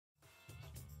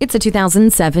It's a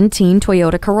 2017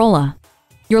 Toyota Corolla.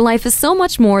 Your life is so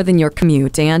much more than your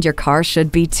commute, and your car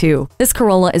should be too. This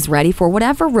Corolla is ready for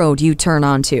whatever road you turn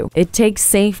onto. It takes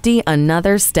safety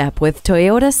another step with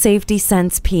Toyota Safety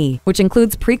Sense P, which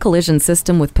includes pre-collision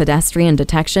system with pedestrian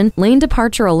detection, lane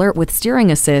departure alert with steering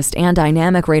assist, and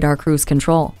dynamic radar cruise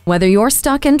control. Whether you're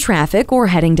stuck in traffic or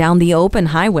heading down the open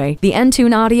highway, the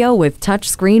Entune audio with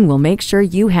touchscreen will make sure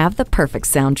you have the perfect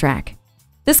soundtrack.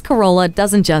 This Corolla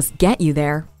doesn't just get you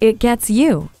there, it gets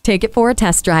you. Take it for a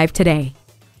test drive today.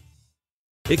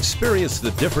 Experience the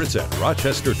difference at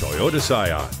Rochester Toyota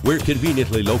Scion. We're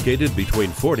conveniently located between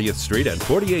 40th Street and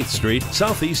 48th Street,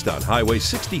 southeast on Highway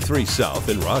 63 South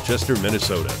in Rochester,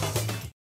 Minnesota.